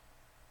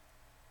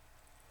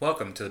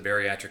Welcome to the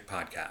Bariatric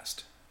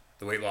Podcast,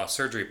 the weight loss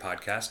surgery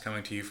podcast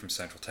coming to you from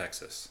Central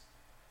Texas.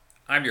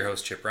 I'm your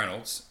host, Chip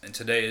Reynolds, and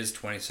today is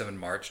 27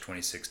 March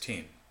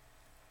 2016.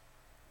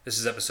 This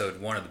is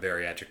episode 1 of the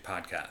Bariatric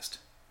Podcast.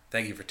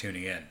 Thank you for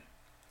tuning in.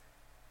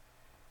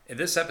 In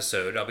this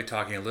episode, I'll be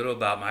talking a little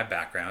about my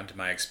background,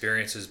 my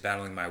experiences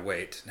battling my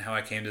weight, and how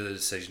I came to the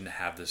decision to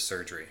have this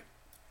surgery.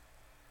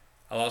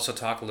 I'll also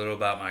talk a little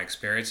about my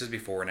experiences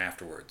before and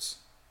afterwards.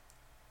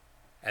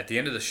 At the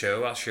end of the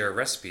show, I'll share a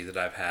recipe that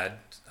I've had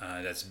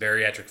that's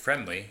bariatric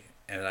friendly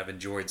and that I've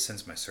enjoyed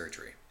since my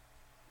surgery.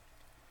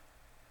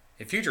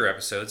 In future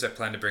episodes, I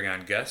plan to bring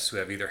on guests who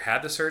have either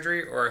had the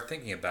surgery or are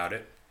thinking about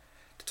it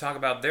to talk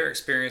about their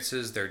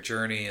experiences, their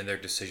journey, and their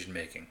decision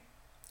making.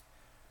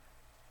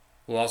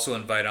 We'll also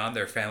invite on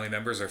their family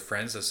members or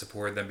friends that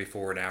supported them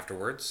before and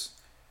afterwards,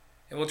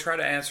 and we'll try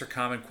to answer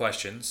common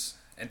questions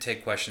and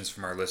take questions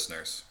from our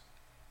listeners.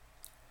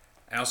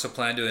 I also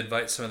plan to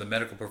invite some of the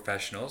medical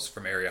professionals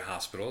from area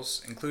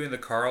hospitals, including the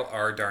Carl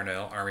R.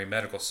 Darnell Army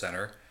Medical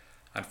Center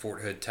on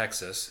Fort Hood,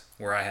 Texas,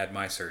 where I had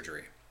my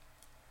surgery.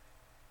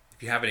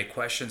 If you have any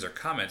questions or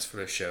comments for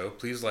the show,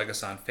 please like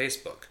us on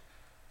Facebook.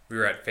 We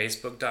are at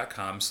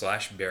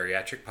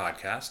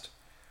facebook.com/bariatricpodcast,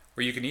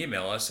 or you can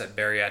email us at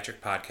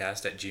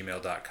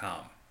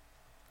bariatricpodcast@gmail.com.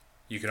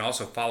 You can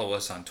also follow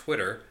us on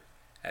Twitter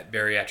at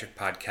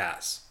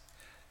bariatricpodcasts.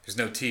 There's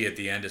no T at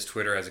the end as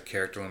Twitter has a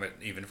character limit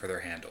even for their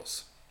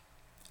handles.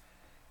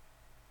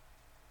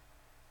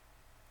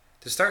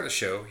 To start the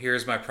show, here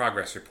is my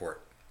progress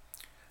report.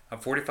 I'm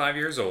 45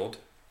 years old.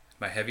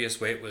 My heaviest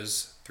weight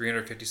was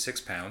 356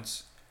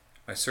 pounds.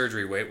 My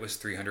surgery weight was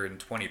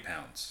 320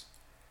 pounds.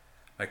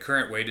 My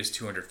current weight is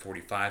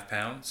 245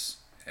 pounds,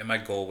 and my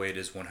goal weight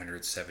is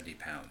 170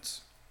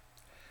 pounds.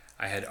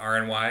 I had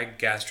RNY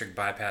gastric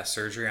bypass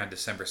surgery on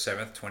December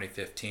 7th,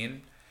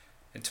 2015,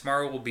 and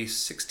tomorrow will be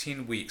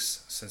 16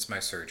 weeks since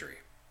my surgery.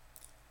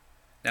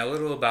 Now a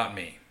little about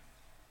me.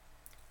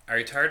 I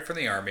retired from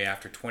the Army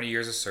after 20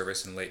 years of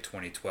service in late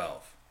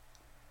 2012.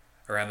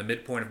 Around the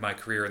midpoint of my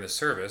career in the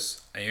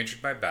service, I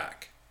injured my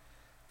back.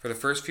 For the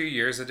first few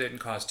years, it didn't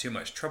cause too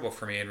much trouble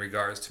for me in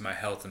regards to my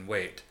health and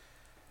weight.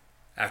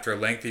 After a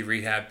lengthy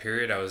rehab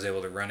period, I was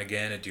able to run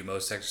again and do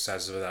most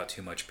exercises without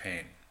too much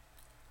pain.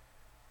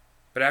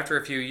 But after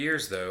a few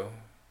years, though,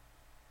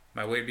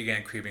 my weight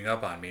began creeping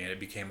up on me and it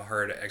became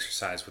hard to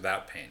exercise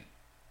without pain.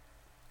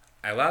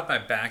 I allowed my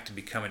back to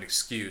become an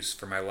excuse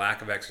for my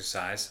lack of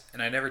exercise,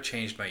 and I never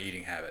changed my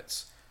eating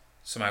habits,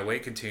 so my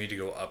weight continued to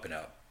go up and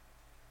up.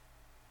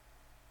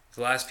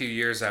 The last few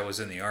years I was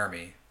in the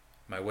Army,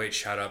 my weight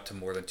shot up to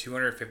more than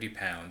 250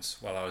 pounds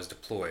while I was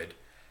deployed,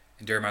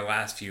 and during my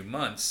last few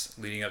months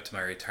leading up to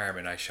my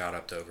retirement, I shot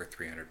up to over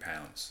 300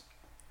 pounds.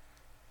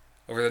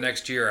 Over the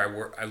next year,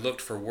 I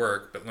looked for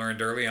work, but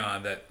learned early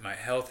on that my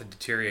health had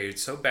deteriorated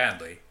so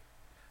badly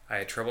I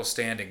had trouble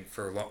standing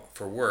for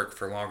work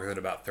for longer than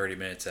about 30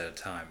 minutes at a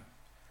time.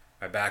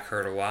 My back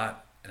hurt a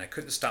lot, and I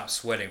couldn't stop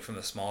sweating from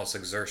the smallest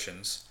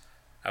exertions.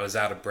 I was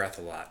out of breath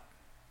a lot.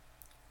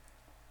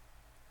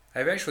 I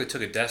eventually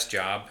took a desk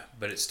job,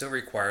 but it still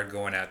required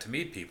going out to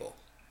meet people,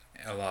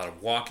 and a lot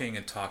of walking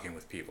and talking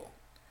with people.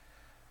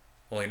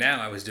 Only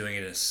now I was doing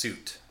it in a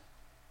suit,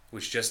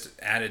 which just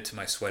added to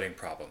my sweating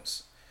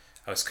problems.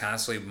 I was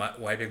constantly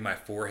wiping my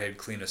forehead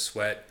clean of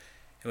sweat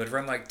and would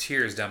run like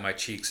tears down my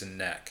cheeks and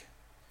neck.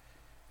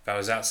 If I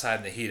was outside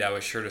in the heat, I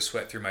was sure to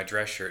sweat through my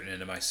dress shirt and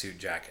into my suit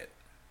jacket.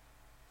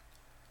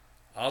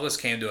 All this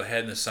came to a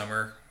head in the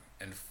summer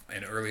and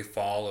early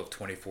fall of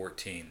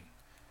 2014.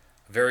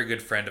 A very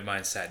good friend of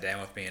mine sat down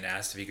with me and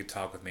asked if he could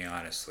talk with me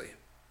honestly.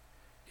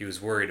 He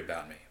was worried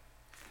about me.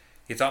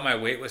 He thought my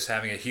weight was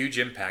having a huge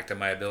impact on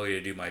my ability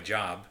to do my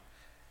job,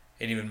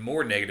 and even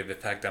more negative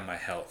effect on my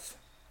health.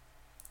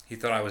 He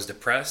thought I was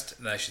depressed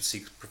and that I should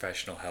seek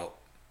professional help.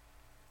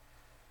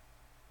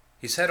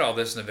 He said all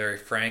this in a very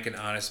frank and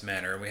honest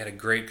manner, and we had a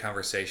great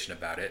conversation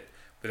about it,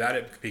 without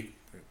it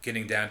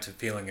getting down to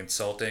feeling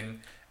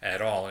insulting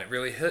at all, and it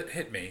really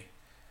hit me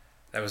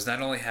that I was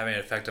not only having an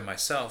effect on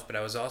myself, but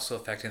I was also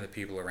affecting the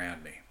people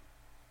around me.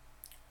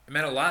 It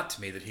meant a lot to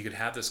me that he could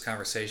have this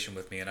conversation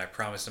with me, and I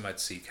promised him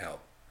I'd seek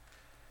help.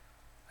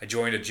 I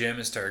joined a gym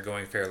and started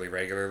going fairly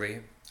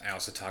regularly. I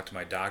also talked to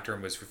my doctor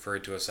and was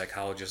referred to a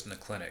psychologist in the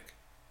clinic.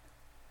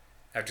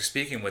 After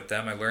speaking with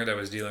them, I learned I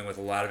was dealing with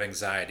a lot of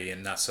anxiety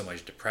and not so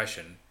much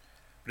depression,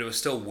 but it was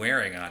still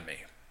wearing on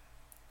me.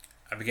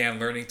 I began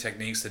learning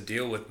techniques to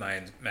deal with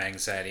my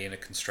anxiety in a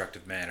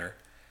constructive manner,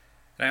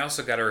 and I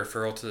also got a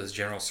referral to this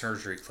general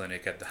surgery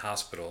clinic at the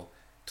hospital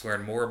to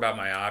learn more about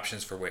my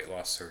options for weight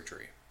loss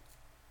surgery.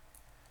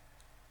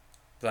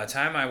 By the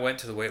time I went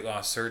to the weight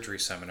loss surgery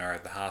seminar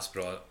at the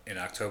hospital in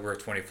October of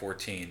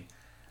 2014,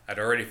 I'd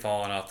already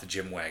fallen off the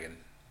gym wagon.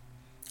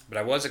 But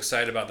I was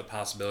excited about the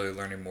possibility of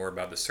learning more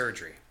about the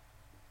surgery.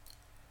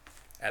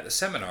 At the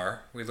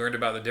seminar, we learned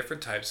about the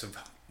different types of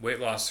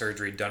weight loss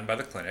surgery done by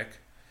the clinic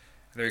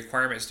and the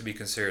requirements to be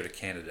considered a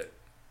candidate.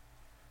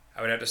 I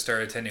would have to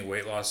start attending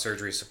weight loss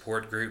surgery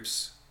support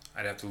groups.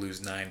 I'd have to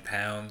lose 9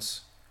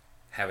 pounds,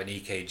 have an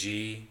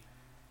EKG,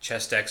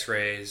 chest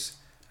x-rays,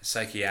 a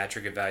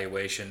psychiatric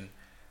evaluation,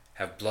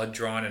 have blood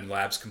drawn and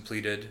labs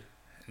completed,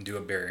 and do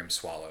a barium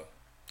swallow.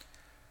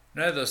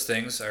 None of those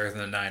things, other than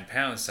the 9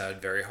 pounds,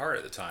 sounded very hard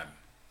at the time.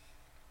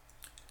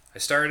 I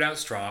started out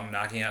strong,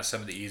 knocking out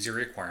some of the easier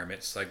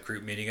requirements like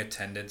group meeting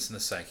attendance and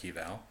the psych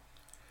eval,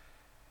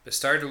 but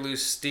started to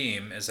lose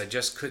steam as I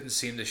just couldn't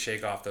seem to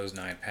shake off those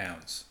 9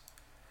 pounds.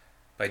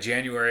 By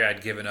January,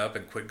 I'd given up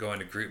and quit going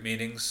to group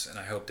meetings, and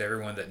I hoped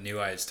everyone that knew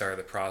I had started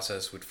the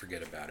process would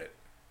forget about it.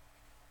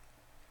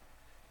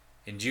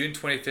 In June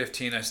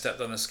 2015, I stepped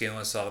on the scale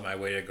and saw that my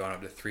weight had gone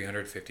up to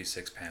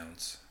 356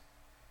 pounds.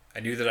 I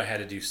knew that I had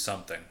to do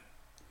something.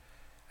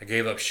 I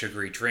gave up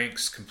sugary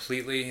drinks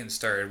completely and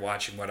started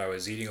watching what I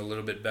was eating a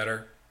little bit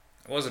better.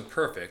 It wasn't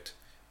perfect,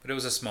 but it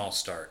was a small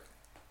start.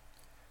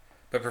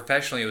 But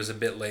professionally, it was a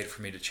bit late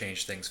for me to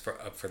change things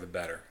up for the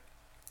better.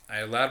 I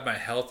allowed my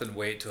health and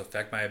weight to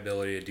affect my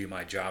ability to do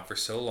my job for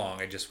so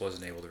long I just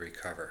wasn't able to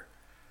recover.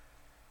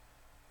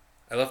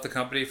 I left the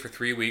company for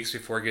 3 weeks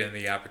before getting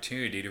the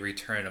opportunity to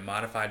return in a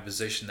modified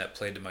position that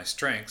played to my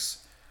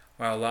strengths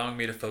while allowing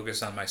me to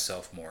focus on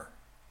myself more.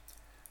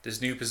 This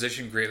new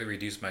position greatly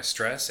reduced my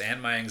stress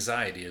and my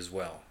anxiety as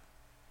well.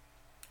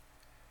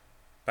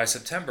 By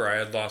September, I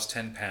had lost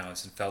 10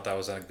 pounds and felt I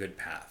was on a good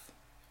path.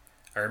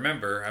 I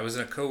remember I was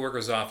in a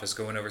coworker's office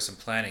going over some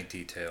planning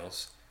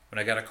details when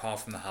I got a call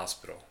from the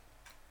hospital.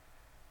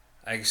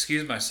 I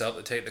excused myself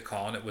to take the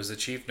call, and it was the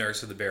chief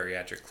nurse of the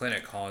bariatric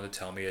clinic calling to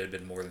tell me it had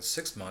been more than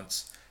 6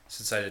 months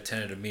since I'd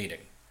attended a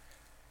meeting.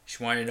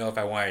 She wanted to know if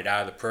I wanted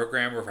out of the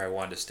program or if I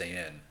wanted to stay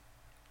in.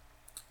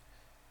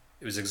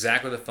 It was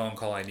exactly the phone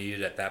call I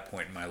needed at that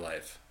point in my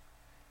life.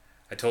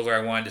 I told her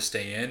I wanted to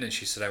stay in, and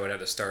she said I would have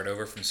to start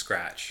over from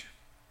scratch.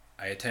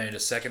 I attended a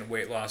second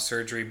weight loss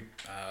surgery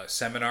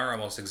seminar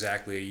almost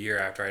exactly a year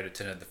after I had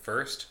attended the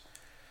first.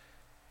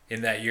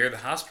 In that year, the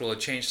hospital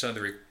had changed some of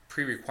the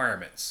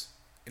pre-requirements.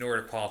 In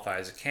order to qualify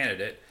as a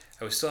candidate,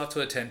 I would still have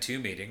to attend 2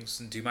 meetings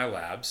and do my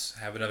labs,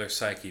 have another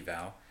psych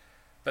eval,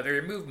 but they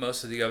removed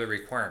most of the other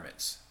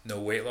requirements. No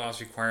weight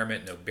loss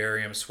requirement, no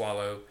barium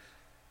swallow.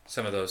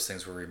 Some of those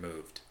things were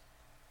removed.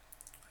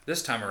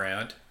 This time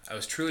around, I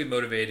was truly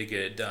motivated to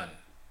get it done.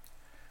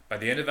 By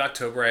the end of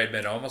October, I had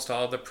met almost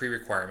all of the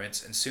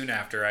pre-requirements, and soon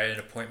after, I had an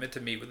appointment to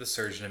meet with the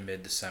surgeon in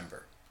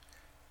mid-December.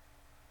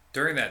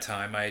 During that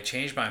time, I had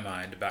changed my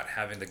mind about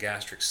having the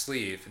gastric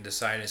sleeve and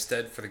decided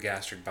instead for the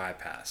gastric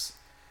bypass.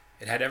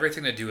 It had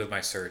everything to do with my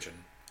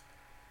surgeon.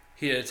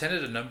 He had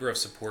attended a number of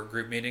support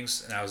group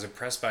meetings, and I was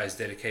impressed by his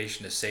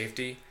dedication to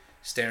safety,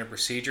 standard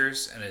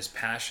procedures, and his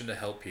passion to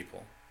help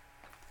people.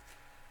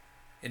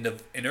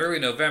 In early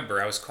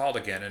November, I was called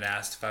again and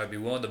asked if I would be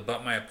willing to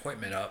bump my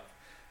appointment up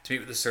to meet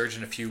with the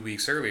surgeon a few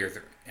weeks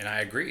earlier, and I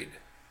agreed.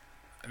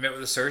 I met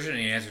with the surgeon and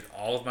he answered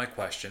all of my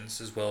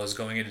questions, as well as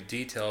going into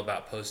detail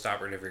about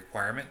post-operative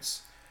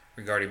requirements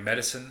regarding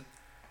medicine,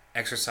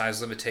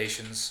 exercise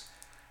limitations,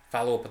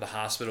 follow-up at the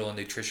hospital and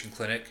nutrition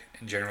clinic,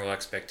 and general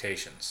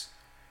expectations.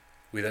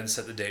 We then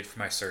set the date for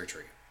my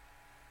surgery.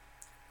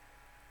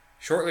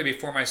 Shortly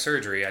before my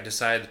surgery, I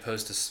decided to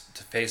post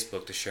to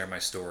Facebook to share my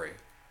story.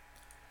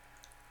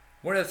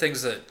 One of the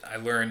things that I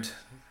learned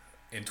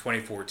in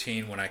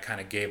 2014 when I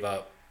kind of gave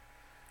up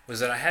was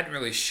that I hadn't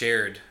really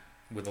shared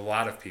with a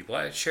lot of people.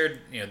 I had shared,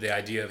 the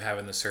idea of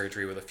having the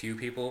surgery with a few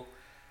people,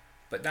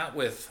 but not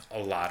with a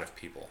lot of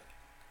people.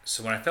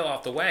 So when I fell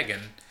off the wagon,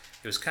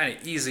 it was kind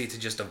of easy to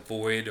just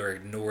avoid or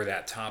ignore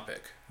that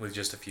topic with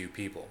just a few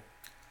people.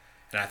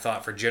 And I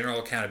thought for general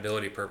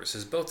accountability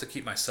purposes, both to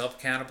keep myself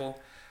accountable,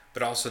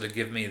 but also to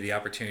give me the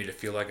opportunity to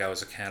feel like I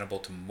was accountable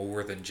to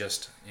more than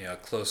just a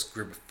close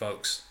group of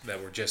folks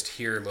that were just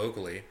here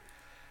locally,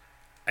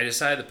 I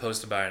decided to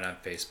post about it on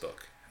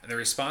Facebook. And the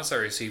response I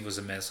received was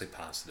immensely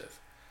positive.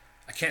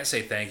 I can't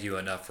say thank you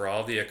enough for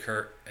all the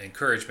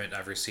encouragement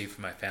I've received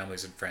from my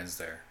families and friends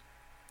there.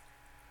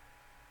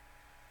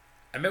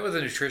 I met with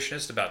a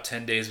nutritionist about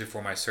 10 days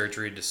before my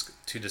surgery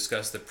to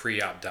discuss the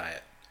pre-op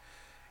diet.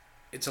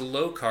 It's a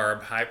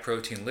low-carb,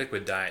 high-protein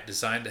liquid diet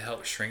designed to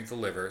help shrink the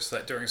liver so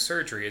that during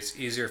surgery it's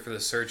easier for the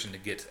surgeon to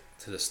get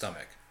to the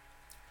stomach.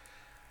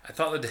 I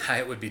thought the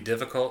diet would be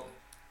difficult,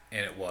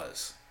 and it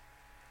was.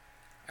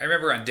 I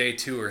remember on day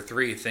 2 or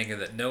 3 thinking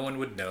that no one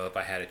would know if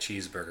I had a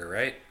cheeseburger,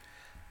 right?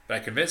 But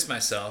I convinced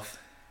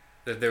myself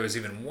that if there was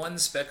even one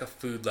speck of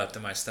food left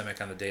in my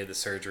stomach on the day of the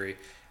surgery,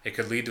 it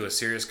could lead to a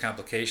serious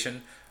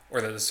complication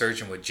or that the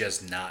surgeon would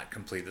just not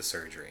complete the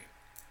surgery.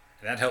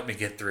 And that helped me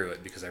get through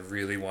it because I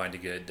really wanted to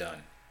get it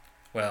done.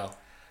 Well,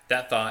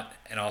 that thought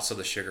and also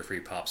the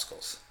sugar-free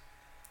popsicles.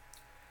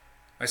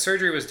 My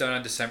surgery was done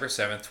on December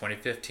 7th,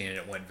 2015, and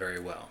it went very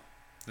well.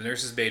 The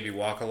nurses made me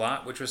walk a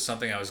lot, which was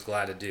something I was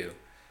glad to do.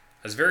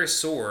 I was very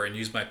sore and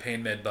used my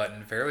pain med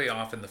button fairly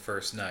often the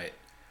first night.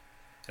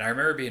 And I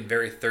remember being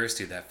very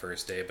thirsty that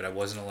first day, but I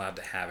wasn't allowed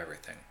to have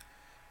everything.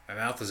 My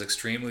mouth was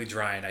extremely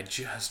dry and I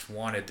just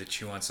wanted to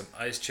chew on some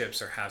ice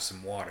chips or have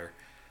some water.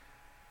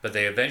 But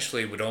they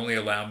eventually would only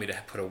allow me to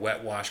put a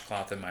wet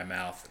washcloth in my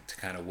mouth to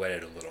kind of wet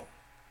it a little.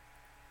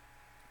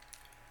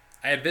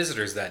 I had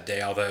visitors that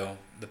day, although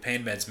the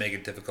pain meds make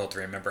it difficult to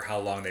remember how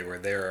long they were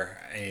there or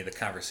any of the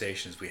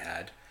conversations we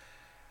had.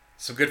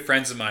 Some good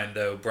friends of mine,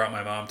 though, brought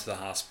my mom to the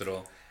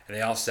hospital, and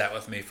they all sat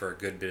with me for a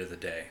good bit of the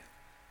day.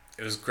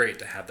 It was great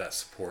to have that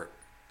support.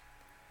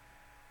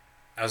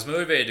 I was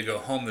motivated to go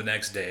home the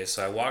next day,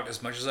 so I walked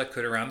as much as I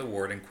could around the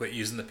ward and quit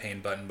using the pain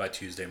button by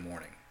Tuesday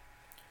morning.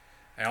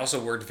 I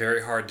also worked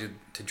very hard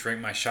to drink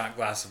my shot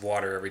glass of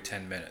water every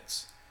 10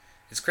 minutes.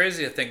 It's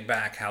crazy to think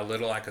back how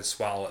little I could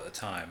swallow at the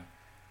time,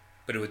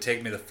 but it would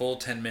take me the full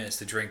 10 minutes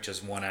to drink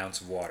just 1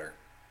 ounce of water.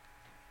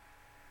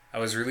 I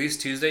was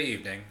released Tuesday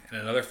evening,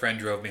 and another friend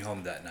drove me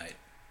home that night.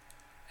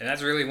 And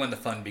that's really when the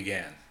fun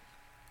began.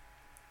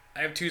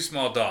 I have 2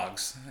 small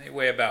dogs. They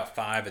weigh about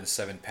 5 and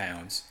 7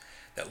 pounds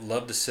that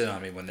love to sit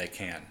on me when they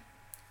can.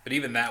 But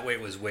even that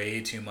weight was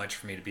way too much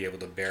for me to be able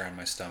to bear on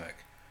my stomach.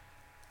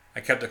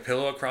 I kept a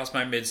pillow across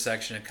my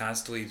midsection and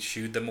constantly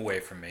shooed them away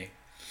from me.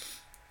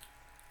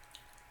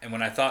 And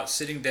when I thought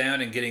sitting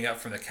down and getting up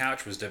from the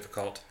couch was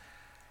difficult,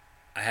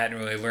 I hadn't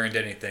really learned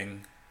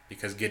anything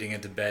because getting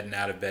into bed and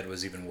out of bed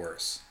was even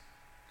worse.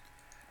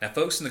 Now,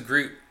 folks in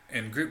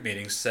group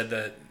meetings said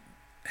that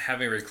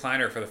having a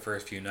recliner for the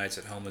first few nights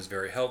at home was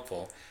very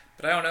helpful,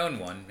 but I don't own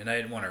one and I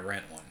didn't want to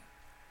rent one.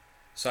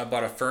 So I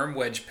bought a firm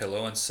wedge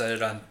pillow and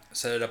set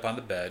it up on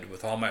the bed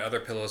with all my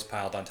other pillows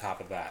piled on top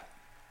of that.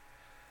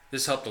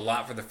 This helped a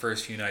lot for the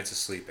first few nights of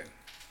sleeping.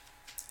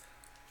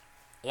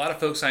 A lot of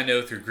folks I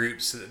know through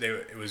groups said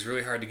that it was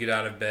really hard to get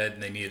out of bed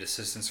and they needed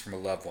assistance from a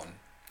loved one.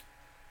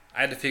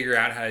 I had to figure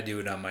out how to do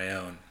it on my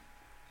own.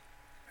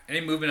 Any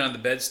movement on the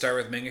bed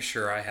started with making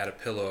sure I had a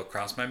pillow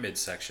across my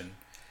midsection,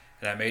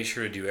 and I made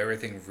sure to do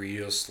everything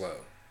real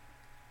slow.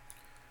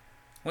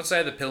 Once I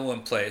had the pillow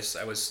in place,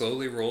 I would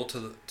slowly roll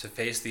to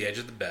face the edge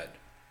of the bed.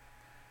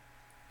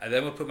 I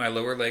then would put my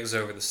lower legs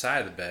over the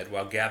side of the bed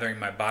while gathering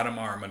my bottom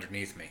arm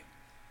underneath me.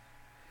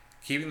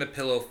 Keeping the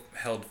pillow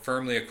held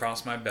firmly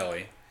across my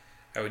belly,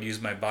 I would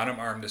use my bottom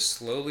arm to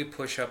slowly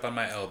push up on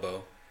my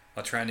elbow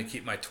while trying to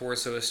keep my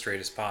torso as straight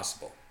as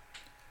possible.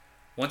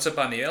 Once up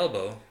on the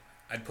elbow,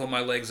 I'd pull my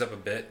legs up a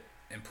bit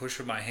and push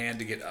with my hand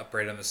to get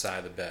upright on the side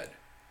of the bed.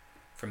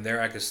 From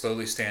there, I could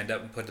slowly stand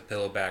up and put the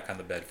pillow back on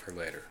the bed for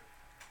later.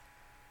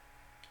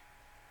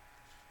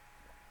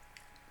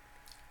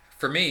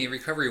 For me,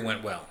 recovery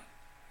went well.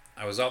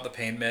 I was off the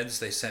pain meds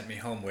they sent me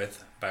home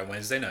with by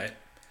Wednesday night,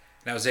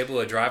 and I was able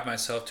to drive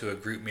myself to a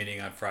group meeting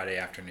on Friday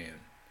afternoon.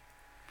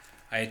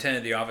 I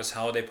attended the office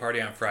holiday party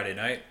on Friday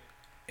night,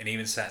 and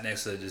even sat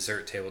next to the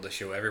dessert table to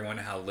show everyone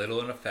how little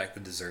an effect the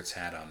desserts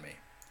had on me.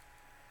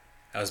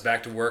 I was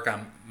back to work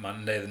on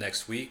Monday the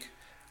next week,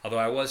 although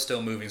I was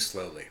still moving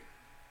slowly.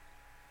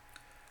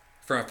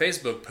 From a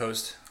Facebook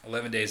post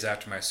 11 days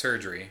after my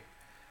surgery,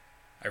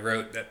 I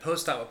wrote that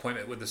post-op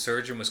appointment with the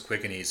surgeon was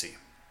quick and easy.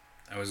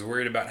 I was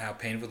worried about how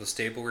painful the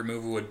staple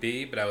removal would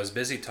be, but I was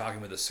busy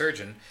talking with the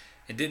surgeon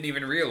and didn't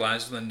even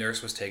realize when the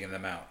nurse was taking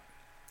them out.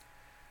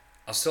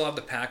 I'll still have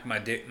to pack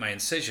my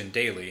incision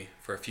daily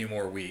for a few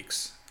more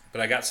weeks, but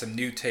I got some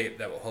new tape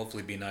that will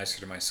hopefully be nicer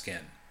to my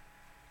skin.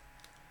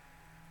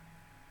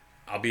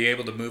 I'll be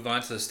able to move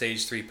on to the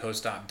stage 3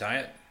 post-op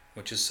diet,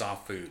 which is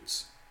soft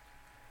foods.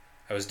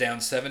 I was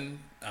down 7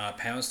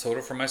 pounds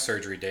total from my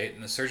surgery date,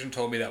 and the surgeon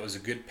told me that was a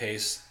good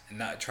pace and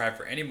not try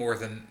for any more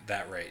than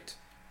that rate.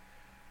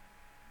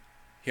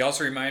 He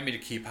also reminded me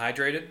to keep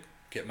hydrated,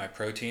 get my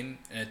protein,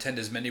 and attend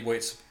as many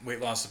weight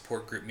loss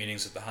support group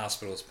meetings at the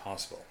hospital as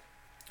possible.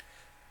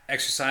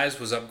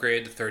 Exercise was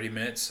upgraded to 30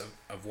 minutes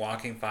of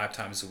walking 5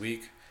 times a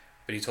week,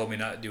 but he told me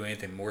not to do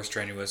anything more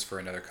strenuous for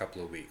another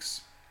couple of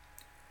weeks.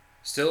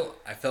 Still,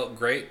 I felt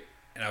great,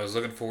 and I was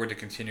looking forward to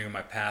continuing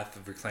my path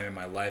of reclaiming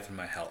my life and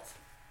my health.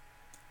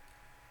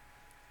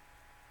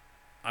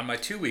 On my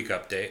 2-week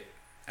update,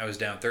 I was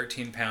down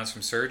 13 pounds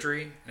from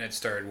surgery and had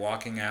started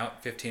walking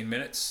out 15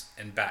 minutes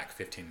and back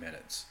 15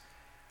 minutes.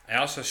 I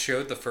also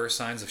showed the first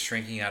signs of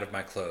shrinking out of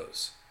my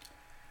clothes.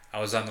 I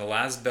was on the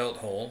last belt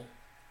hole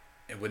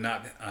and would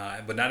not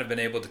have been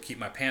able to keep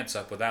my pants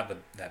up without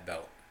that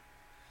belt.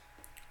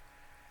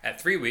 At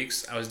 3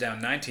 weeks, I was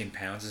down 19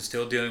 pounds and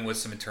still dealing with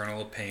some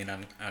internal pain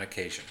on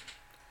occasion.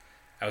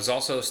 I was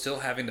also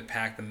still having to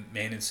pack the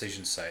main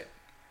incision site.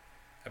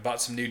 I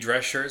bought some new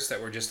dress shirts that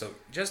were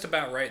just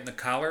about right in the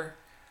collar,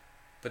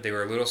 but they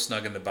were a little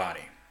snug in the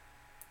body.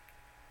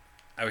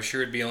 I was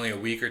sure it'd be only a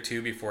week or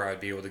 2 before I'd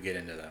be able to get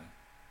into them.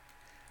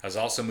 I was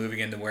also moving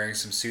into wearing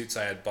some suits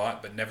I had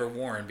bought but never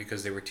worn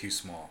because they were too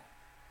small.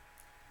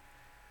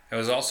 I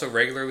was also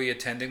regularly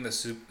attending the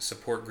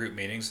support group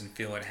meetings and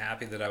feeling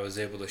happy that I was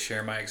able to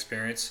share my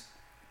experience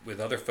with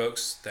other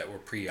folks that were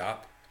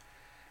pre-op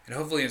and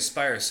hopefully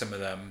inspire some of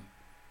them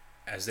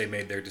as they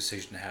made their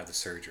decision to have the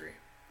surgery.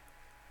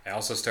 I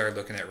also started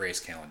looking at race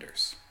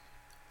calendars.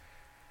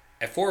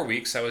 At 4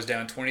 weeks, I was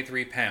down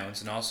 23 pounds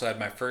and also had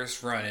my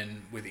first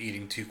run-in with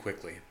eating too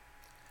quickly.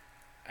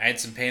 I had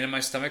some pain in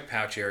my stomach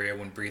pouch area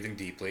when breathing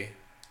deeply,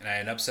 and I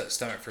had an upset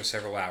stomach for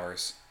several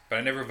hours, but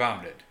I never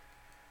vomited.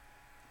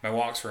 My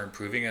walks were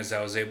improving as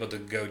I was able to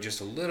go just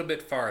a little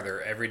bit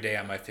farther every day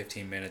on my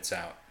 15 minutes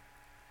out.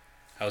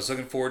 I was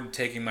looking forward to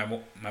taking my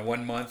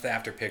 1 month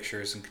after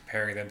pictures and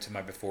comparing them to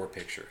my before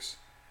pictures.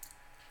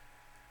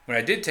 When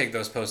I did take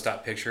those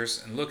post-op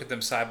pictures and look at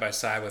them side by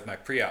side with my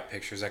pre-op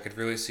pictures, I could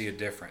really see a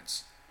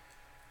difference.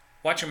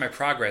 Watching my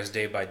progress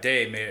day by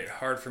day made it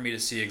hard for me to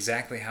see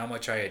exactly how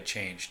much I had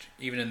changed,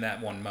 even in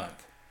that 1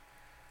 month.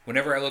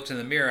 Whenever I looked in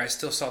the mirror, I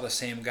still saw the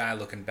same guy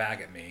looking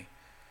back at me,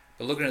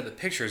 but looking at the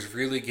pictures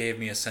really gave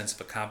me a sense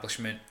of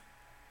accomplishment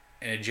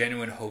and a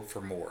genuine hope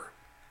for more.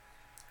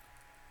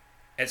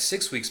 At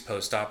 6 weeks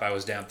post-op, I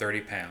was down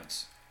 30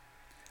 pounds.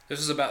 This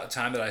was about the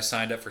time that I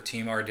signed up for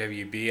Team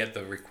RWB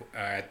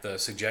at the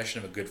suggestion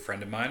of a good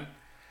friend of mine.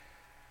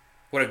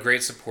 What a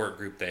great support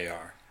group they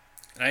are.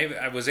 And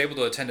I was able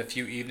to attend a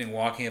few evening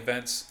walking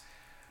events,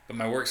 but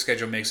my work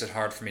schedule makes it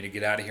hard for me to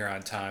get out of here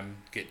on time,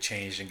 get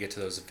changed, and get to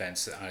those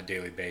events on a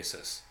daily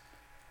basis.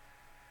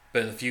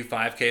 But in the few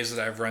 5Ks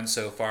that I've run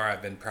so far,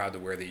 I've been proud to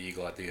wear the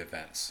eagle at the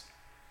events.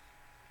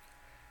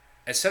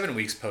 At 7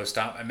 weeks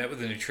post-op, I met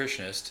with a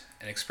nutritionist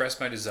and expressed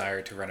my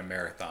desire to run a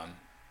marathon.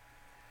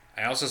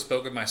 I also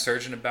spoke with my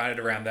surgeon about it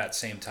around that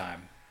same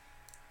time.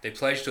 They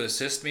pledged to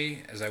assist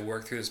me as I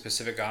worked through the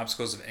specific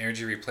obstacles of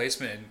energy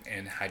replacement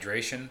and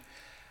hydration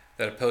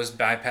that a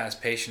post-bypass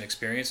patient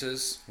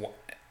experiences,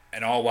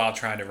 and all while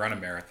trying to run a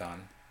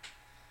marathon.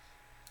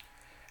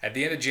 At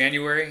the end of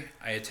January,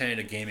 I attended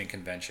a gaming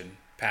convention,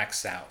 PAX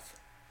South.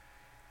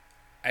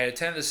 I had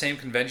attended the same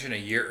convention a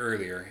year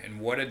earlier, and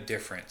what a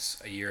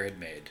difference a year had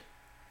made.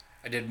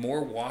 I did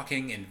more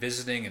walking and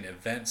visiting and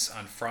events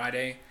on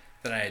Friday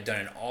than I had done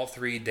in all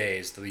 3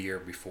 days the year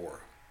before.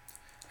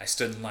 I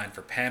stood in line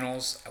for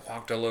panels, I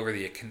walked all over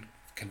the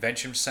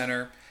convention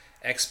center,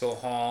 expo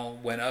hall,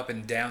 went up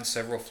and down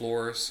several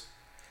floors.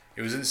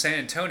 It was in San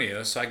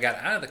Antonio, so I got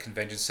out of the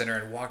convention center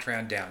and walked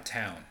around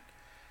downtown.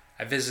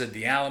 I visited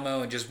the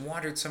Alamo and just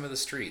wandered some of the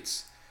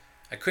streets.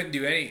 I couldn't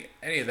do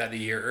any of that the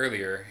year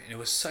earlier, and it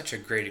was such a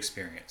great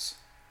experience.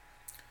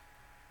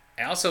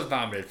 I also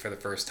vomited for the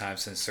first time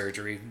since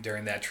surgery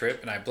during that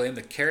trip, and I blame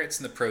the carrots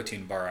and the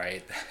protein bar I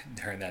ate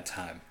during that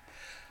time.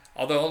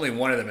 Although only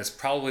one of them is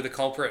probably the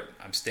culprit,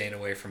 I'm staying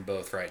away from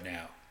both right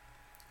now.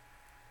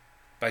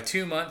 By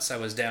 2 months, I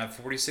was down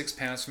 46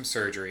 pounds from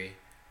surgery,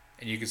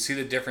 and you could see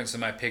the difference in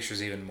my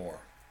pictures even more.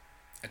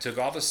 I took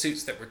all the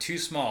suits that were too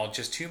small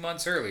just 2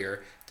 months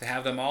earlier to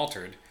have them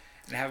altered,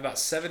 and have about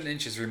 7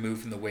 inches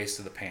removed from the waist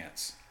of the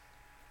pants.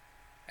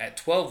 At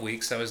 12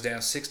 weeks, I was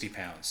down 60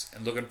 pounds,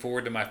 and looking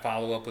forward to my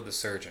follow-up with the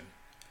surgeon.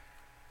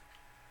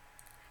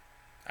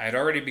 I had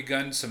already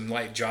begun some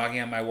light jogging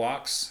on my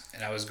walks,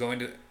 and I was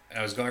going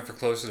for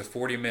closer to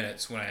 40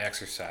 minutes when I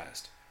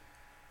exercised.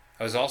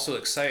 I was also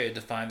excited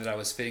to find that I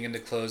was fitting into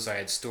clothes I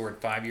had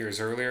stored 5 years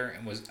earlier,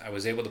 and I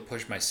was able to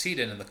push my seat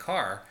in the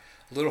car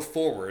a little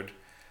forward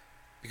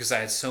because I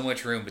had so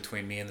much room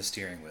between me and the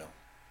steering wheel.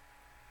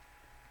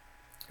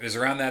 It was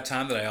around that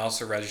time that I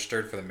also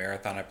registered for the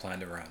marathon I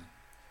planned to run.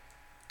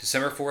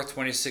 December 4th,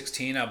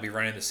 2016, I'll be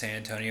running the San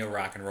Antonio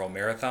Rock and Roll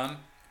Marathon.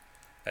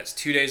 That's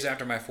 2 days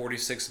after my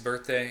 46th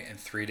birthday and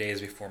 3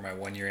 days before my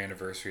 1-year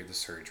anniversary of the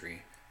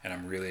surgery, and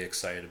I'm really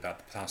excited about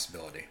the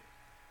possibility.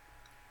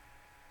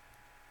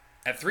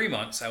 At 3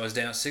 months, I was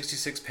down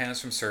 66 pounds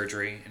from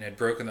surgery and had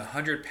broken the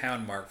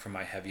 100-pound mark from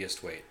my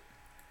heaviest weight.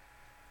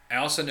 I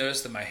also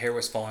noticed that my hair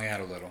was falling out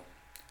a little.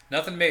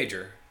 Nothing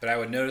major, but I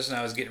would notice when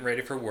I was getting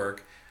ready for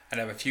work, I'd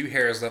have a few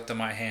hairs left on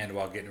my hand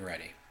while getting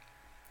ready.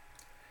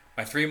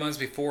 My 3 months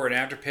before and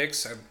after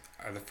pics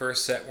are the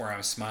first set where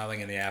I'm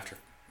smiling in the after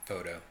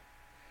photo.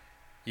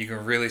 You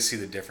can really see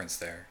the difference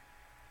there.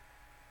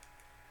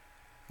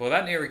 Well,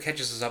 that nearly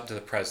catches us up to the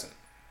present.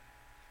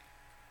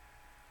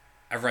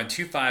 I've run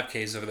 2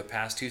 5Ks over the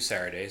past 2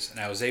 Saturdays, and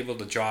I was able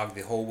to jog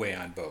the whole way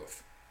on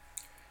both.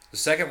 The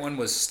second one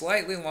was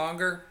slightly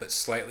longer, but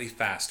slightly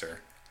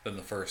faster than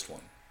the first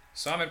one,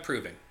 so I'm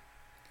improving.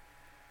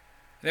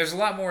 And there's a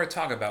lot more to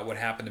talk about what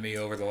happened to me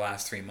over the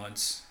last 3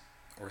 months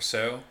or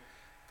so,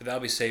 but that'll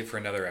be saved for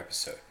another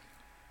episode.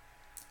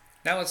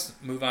 Now let's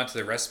move on to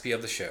the recipe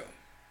of the show.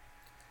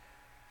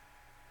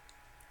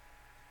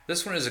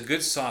 This one is a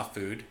good soft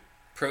food,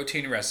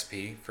 protein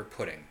recipe for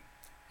pudding.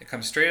 It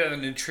comes straight out of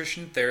the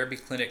Nutrition Therapy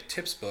Clinic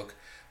Tips book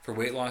for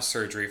weight loss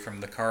surgery from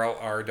the Carl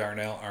R.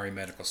 Darnell Army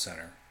Medical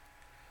Center.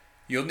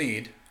 You'll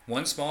need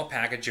 1 small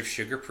package of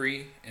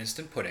sugar-free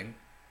instant pudding,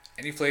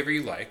 any flavor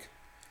you like,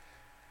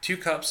 2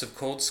 cups of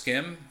cold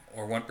skim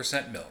or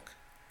 1% milk.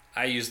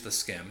 I use the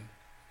skim.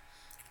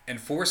 And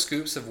 4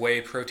 scoops of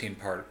whey protein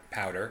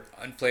powder,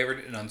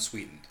 unflavored and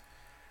unsweetened.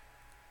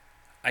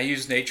 I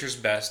use Nature's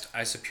Best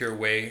Isopure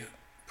Whey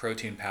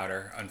protein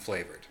powder,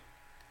 unflavored.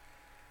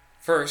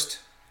 First,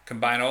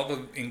 combine all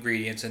the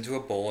ingredients into a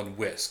bowl and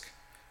whisk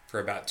for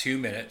about 2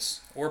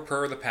 minutes, or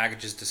per the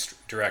package's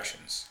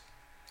directions.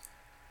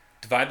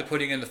 Divide the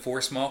pudding into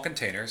 4 small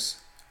containers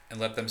and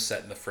let them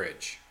set in the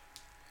fridge.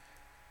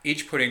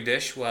 Each pudding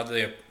dish will have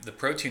the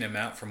protein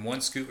amount from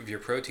 1 scoop of your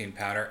protein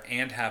powder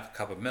and half a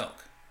cup of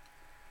milk.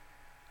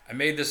 I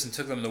made this and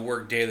took them to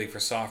work daily for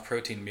a soft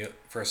protein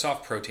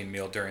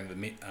meal during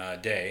the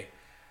day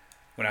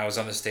when I was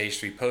on the stage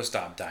 3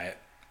 post-op diet,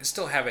 and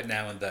still have it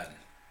now and then.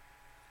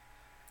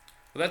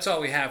 Well, that's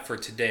all we have for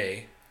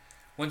today.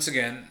 Once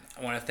again,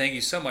 I want to thank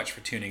you so much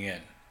for tuning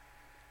in.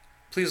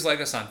 Please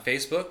like us on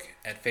Facebook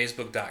at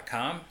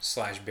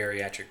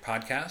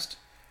facebook.com/bariatricpodcast.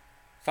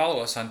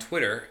 Follow us on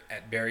Twitter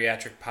at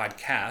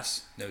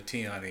bariatricpodcast, no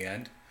T on the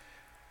end,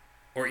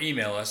 or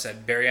email us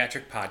at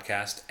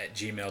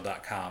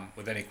bariatricpodcast@gmail.com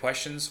with any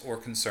questions or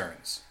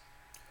concerns.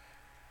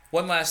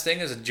 One last thing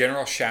is a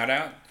general shout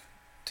out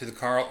to the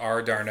Carl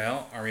R.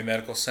 Darnell Army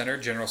Medical Center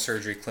General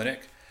Surgery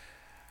Clinic.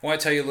 I want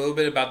to tell you a little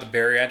bit about the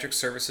bariatric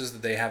services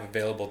that they have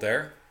available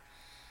there.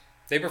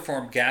 They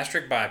perform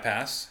gastric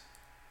bypass,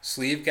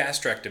 sleeve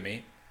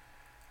gastrectomy,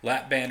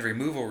 lap band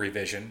removal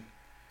revision,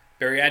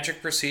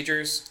 bariatric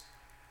procedures,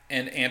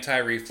 and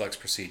anti-reflux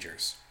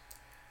procedures.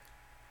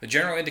 The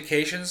general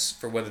indications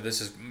for whether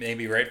this is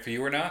maybe right for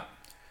you or not: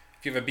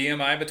 if you have a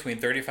BMI between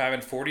 35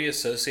 and 40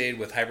 associated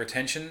with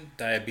hypertension,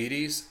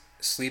 diabetes,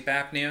 sleep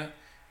apnea,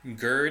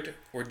 GERD,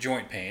 or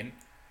joint pain,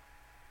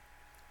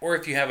 or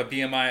if you have a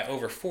BMI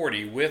over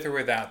 40 with or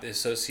without the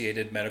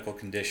associated medical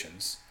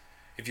conditions.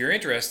 If you're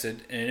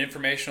interested in an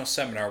informational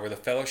seminar with a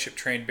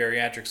fellowship-trained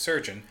bariatric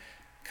surgeon,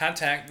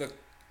 contact the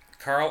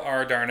Carl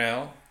R.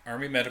 Darnell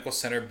Army Medical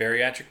Center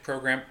Bariatric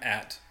Program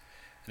at,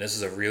 and this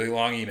is a really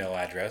long email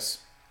address,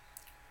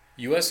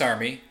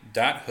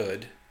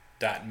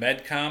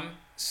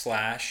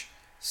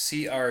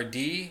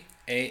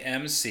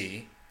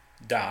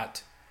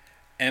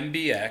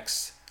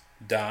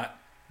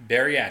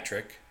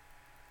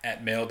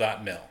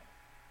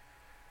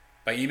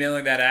 By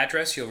emailing that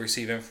address, you'll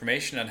receive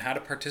information on how to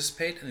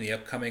participate in the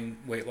upcoming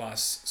weight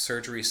loss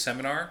surgery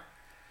seminar,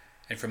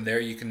 and from there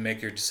you can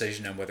make your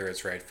decision on whether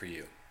it's right for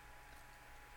you.